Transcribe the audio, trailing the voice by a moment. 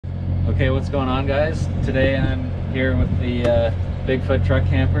Okay, what's going on, guys? Today I'm here with the Bigfoot truck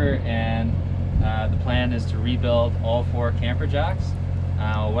camper, and the plan is to rebuild all 4 camper jacks.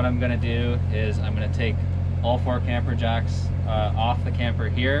 What I'm going to do is I'm going to take all 4 camper jacks off the camper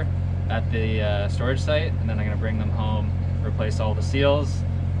here at the storage site, and then I'm going to bring them home, replace all the seals,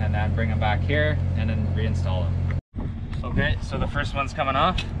 and then bring them back here and then reinstall them. Okay, so the first one's coming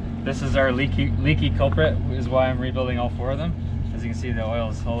off. This is our leaky culprit, is why I'm rebuilding all 4 of them. As you can see, the oil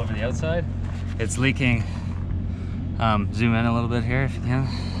is all over the outside. It's leaking, zoom in a little bit here if you can,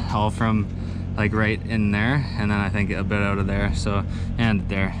 all from like right in there, and then I think a bit out of there, so, and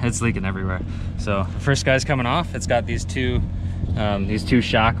there, it's leaking everywhere. So the first guy's coming off. It's got these two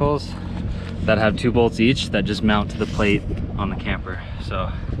shackles that have 2 bolts each that just mount to the plate on the camper.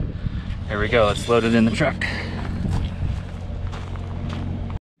 So here we go, let's load it in the truck.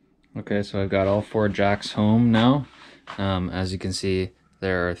 Okay, so I've got all 4 jacks home now. As you can see,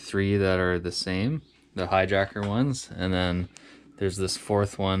 there are 3 that are the same, the Hijacker ones, and then there's this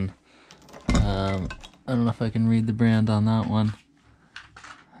 4th one. I don't know if I can read the brand on that one,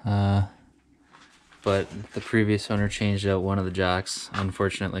 but the previous owner changed out one of the jacks,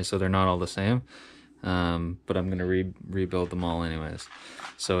 unfortunately, so they're not all the same. But I'm gonna rebuild them all anyways.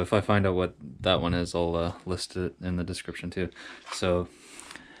 So if I find out what that one is, I'll list it in the description too. So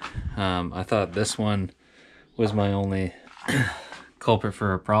I thought this one was my only culprit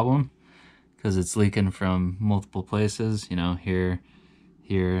for a problem, because it's leaking from multiple places, you know, here,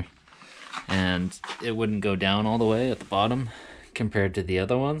 and it wouldn't go down all the way at the bottom compared to the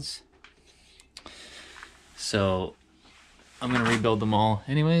other ones. So I'm gonna rebuild them all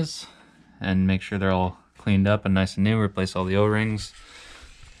anyways and make sure they're all cleaned up and nice and new, replace all the O-rings,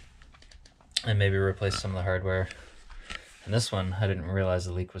 and maybe replace some of the hardware. And this one, I didn't realize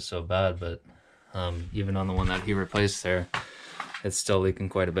the leak was so bad, but even on the one that he replaced there, it's still leaking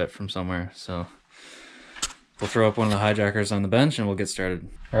quite a bit from somewhere. So we'll throw up one of the Hijackers on the bench and we'll get started.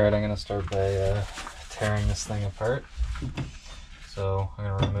 All right, I'm gonna start by tearing this thing apart. So I'm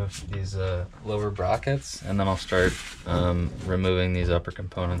gonna remove these lower brackets, and then I'll start removing these upper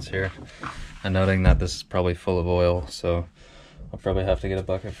components here. And noting that this is probably full of oil, so I'll probably have to get a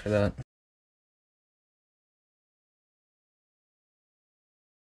bucket for that.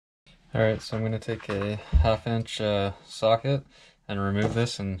 Alright, so I'm going to take a 1/2-inch socket and remove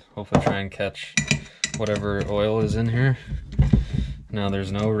this and hopefully try and catch whatever oil is in here. Now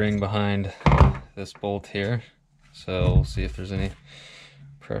there's no ring behind this bolt here, so we'll see if there's any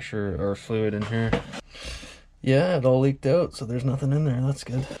pressure or fluid in here. Yeah, it all leaked out, so there's nothing in there. That's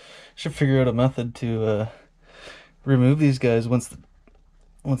good. Should figure out a method to remove these guys once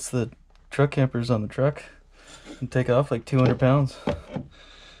the truck camper's on the truck, and take off like 200 pounds.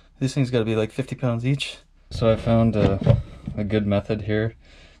 These things got to be like 50 pounds each. So I found a good method here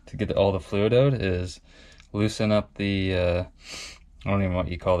to get all the fluid out is loosen up the, I don't even know what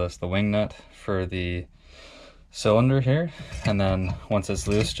you call this, the wing nut for the cylinder here. And then once it's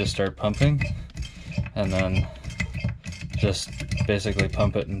loose, just start pumping. And then just basically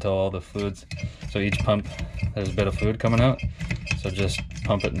pump it until all the fluids, so each pump there's a bit of fluid coming out. So just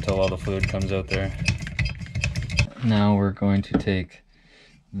pump it until all the fluid comes out there. Now we're going to take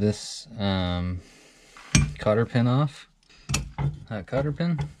this cotter pin off, that cotter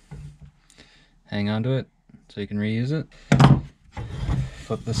pin, hang on to it so you can reuse it,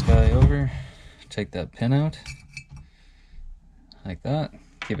 flip this guy over, take that pin out like that,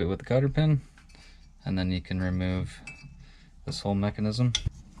 keep it with the cotter pin, and then you can remove this whole mechanism.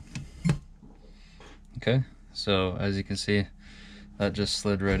 Okay, so as you can see, that just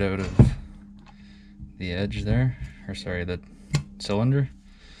slid right out of the edge there, or sorry, the cylinder.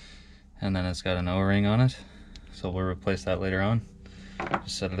 And then it's got an O-ring on it, so we'll replace that later on.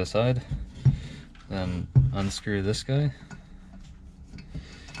 Just set it aside, then unscrew this guy.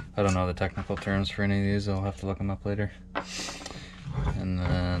 I don't know the technical terms for any of these, I'll have to look them up later. And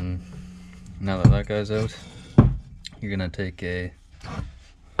then, now that that guy's out, you're gonna take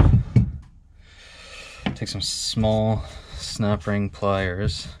some small snap ring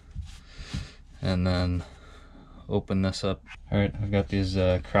pliers, and then open this up. Alright, I've got these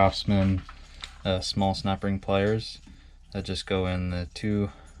Craftsman small snap ring pliers that just go in the 2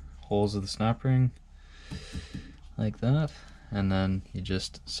 holes of the snap ring like that, and then you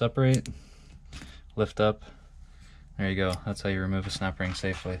just separate, lift up, there you go. That's how you remove a snap ring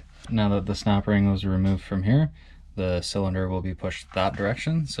safely. Now that the snap ring was removed from here, the cylinder will be pushed that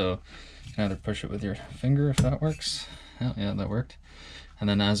direction, so you can either push it with your finger if that works. Yeah, that worked. And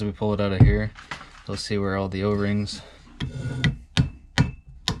then as we pull it out of here, you'll see where all the O-rings,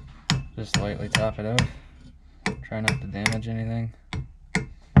 just lightly tap it out. Try not to damage anything.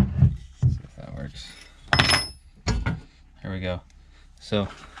 There we go. So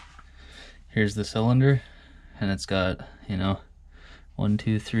here's the cylinder, and it's got, you know, 1,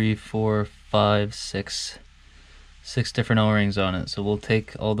 2, 3, 4, 5, 6 different O-rings on it. So we'll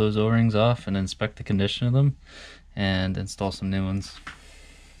take all those O-rings off and inspect the condition of them and install some new ones.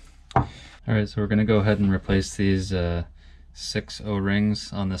 Alright, so we're going to go ahead and replace these 6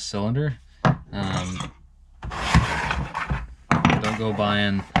 O-rings on this cylinder. Don't go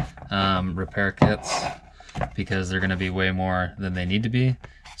buying repair kits because they're going to be way more than they need to be.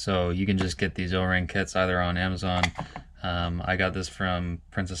 So you can just get these O-ring kits either on Amazon. I got this from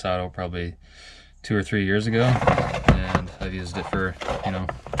Princess Auto probably 2 or 3 years ago, and I've used it for, you know,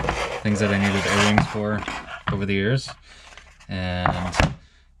 things that I needed O-rings for over the years. And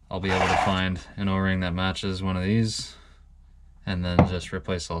I'll be able to find an O-ring that matches one of these and then just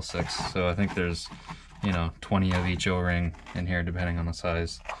replace all 6. So I think there's, you know, 20 of each O-ring in here depending on the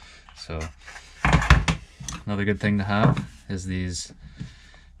size. So another good thing to have is these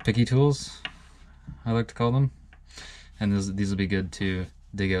picky tools, I like to call them, and these will be good to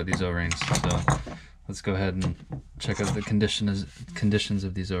dig out these O-rings. So let's go ahead and check out the conditions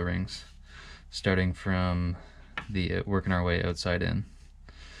of these O-rings, starting from the working our way outside in.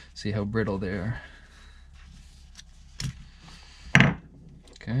 See how brittle they are.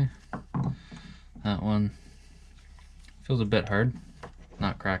 Okay, that one feels a bit hard,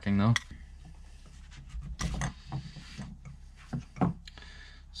 not cracking though.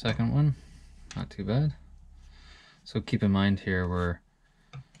 Second one, not too bad. So keep in mind here, we're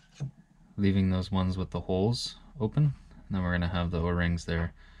leaving those ones with the holes open, and then we're going to have the O-rings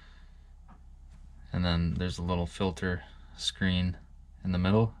there. And then there's a little filter screen in the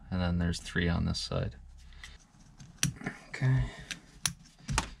middle, and then there's 3 on this side. Okay.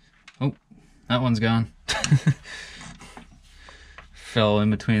 Oh, that one's gone. Fell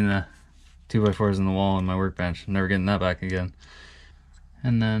in between the 2x4s in the wall and my workbench. I'm never getting that back again.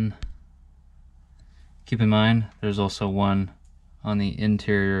 And then keep in mind there's also one on the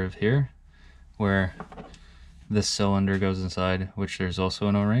interior of here where this cylinder goes inside, which there's also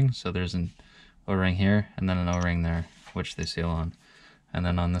an O-ring. So there's an O-ring here and then an O-ring there, which they seal on. And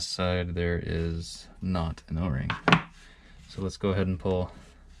then on this side there is not an O-ring. So let's go ahead and pull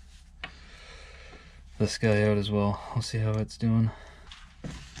this guy out as well. I'll see how it's doing.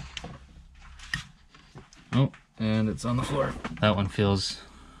 Oh, and it's on the floor. That one feels,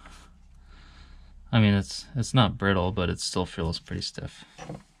 I mean, it's not brittle, but it still feels pretty stiff.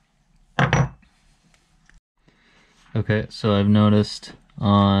 Okay, so I've noticed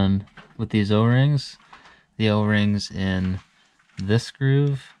with these O-rings, the O-rings in this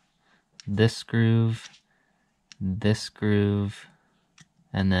groove, this groove, this groove,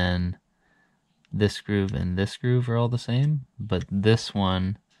 and then this groove and this groove are all the same, but this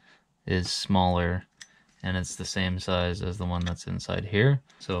one is smaller and it's the same size as the one that's inside here.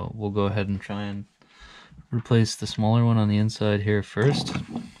 So we'll go ahead and try and replace the smaller one on the inside here first.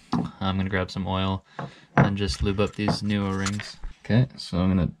 I'm gonna grab some oil and just lube up these new O-rings. Okay, so I'm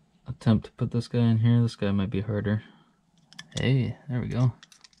gonna attempt to put this guy in here. This guy might be harder. Hey, there we go.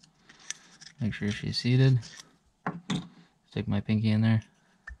 Make sure she's seated. Stick my pinky in there.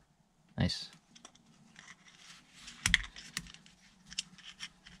 Nice.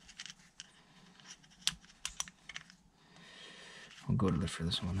 I'll go to the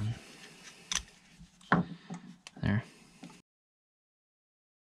furthest one then. There.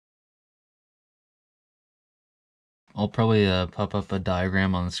 I'll probably pop up a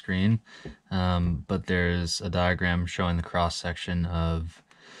diagram on the screen, but there's a diagram showing the cross section of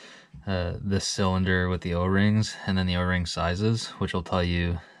this cylinder with the O-rings and then the O-ring sizes, which will tell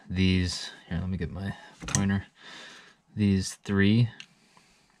you these, here let me get my pointer, these 3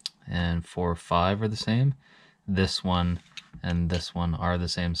 and 4, 5 are the same. This one and this one are the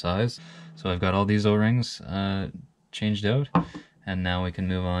same size. So I've got all these O-rings changed out, and now we can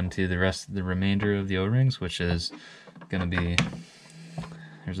move on to the remainder of the O-rings, which is gonna be,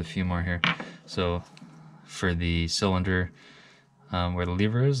 there's a few more here. So for the cylinder where the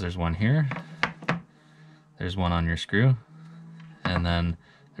lever is, there's one here, there's one on your screw, and then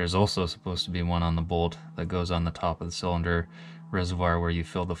there's also supposed to be one on the bolt that goes on the top of the cylinder reservoir where you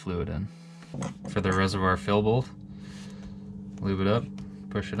fill the fluid in. For the reservoir fill bolt, lube it up,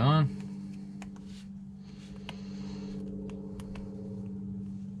 push it on.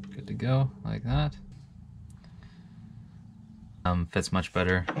 Good to go, like that. Fits much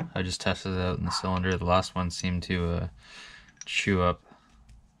better. I just tested it out in the cylinder. The last one seemed to chew up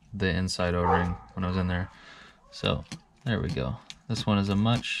the inside O-ring when I was in there. So there we go. This one is a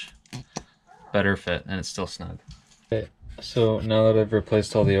much better fit and it's still snug. Okay, So now that I've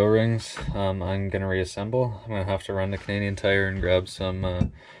replaced all the O-rings, I'm gonna reassemble. I'm gonna have to run to Canadian Tire and grab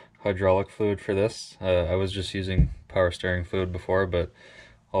some hydraulic fluid for this. I was just using power steering fluid before, but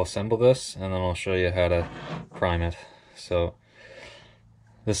I'll assemble this and then I'll show you how to prime it. So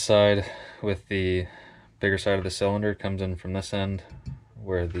this side with the bigger side of the cylinder comes in from this end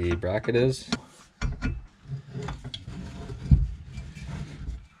where the bracket is.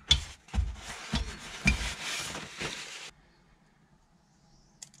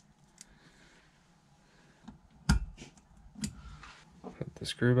 Put the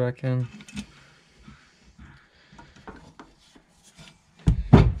screw back in.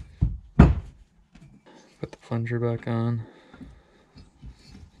 Put the plunger back on.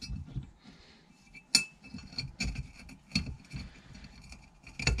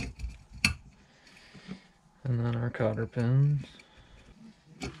 And then our cotter pins.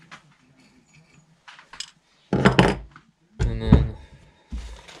 And then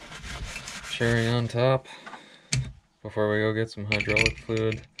cherry on top before we go get some hydraulic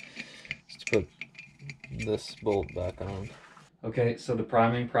fluid, just to put this bolt back on. Okay, so the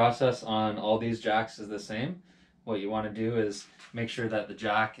priming process on all these jacks is the same. What you want to do is make sure that the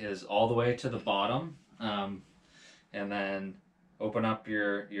jack is all the way to the bottom, and then open up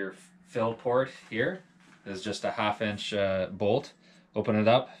your fill port here. There's just a 1/2 inch bolt. Open it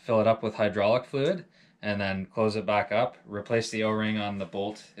up, fill it up with hydraulic fluid, and then close it back up. Replace the O-ring on the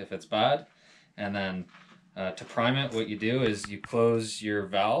bolt if it's bad. And then to prime it, what you do is you close your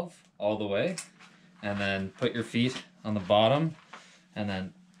valve all the way, and then put your feet on the bottom, and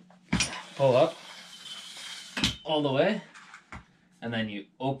then pull up all the way, and then you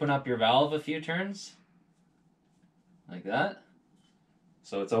open up your valve a few turns, like that.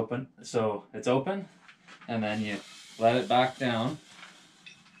 So it's open. And then you let it back down,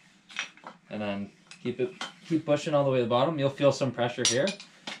 and then keep pushing all the way to the bottom. You'll feel some pressure here,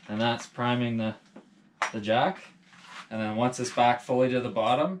 and that's priming the jack. And then once it's back fully to the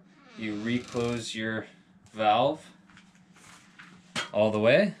bottom, you reclose your valve all the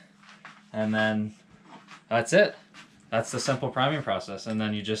way, and then that's it. That's the simple priming process. And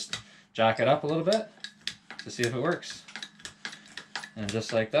then you just jack it up a little bit to see if it works. And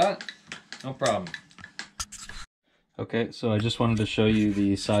just like that, no problem. Okay, so I just wanted to show you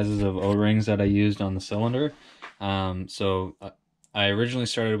the sizes of O-rings that I used on the cylinder. I originally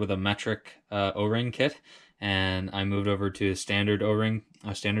started with a metric O-ring kit, and I moved over to a standard O-ring,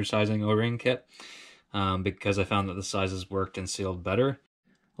 a standard sizing O-ring kit, because I found that the sizes worked and sealed better.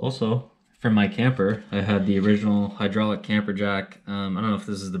 Also, for my camper, I had the original hydraulic camper jack. I don't know if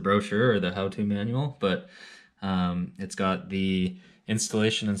this is the brochure or the how-to manual, but it's got the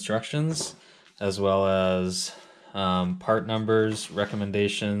installation instructions as well as part numbers,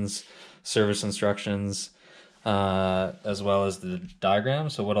 recommendations, service instructions, as well as the diagram.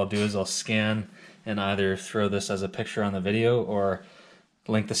 So what I'll do is I'll scan and either throw this as a picture on the video or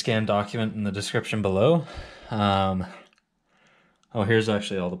link the scanned document in the description below. Oh, here's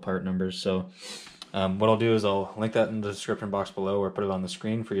actually all the part numbers. So what I'll do is I'll link that in the description box below or put it on the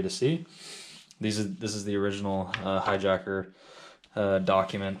screen for you to see. This is the original Hijacker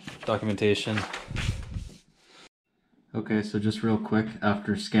documentation. Okay, so just real quick,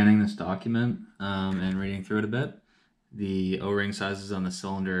 after scanning this document and reading through it a bit, the O-ring sizes on the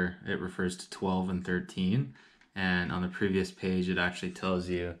cylinder, it refers to 12 and 13, and on the previous page it actually tells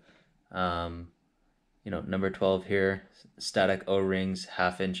you, number 12 here, static O-rings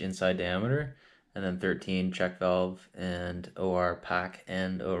 1/2 inch inside diameter, and then 13 check valve and OR pack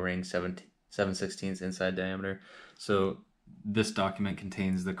and O-ring 7/16 inside diameter. So this document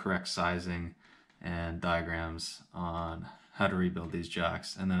contains the correct sizing and diagrams on how to rebuild these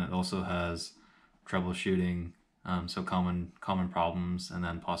jacks, and then it also has troubleshooting, so common problems, and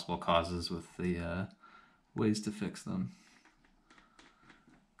then possible causes with the ways to fix them.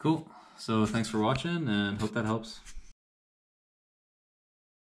 Cool. So thanks for watching, and hope that helps.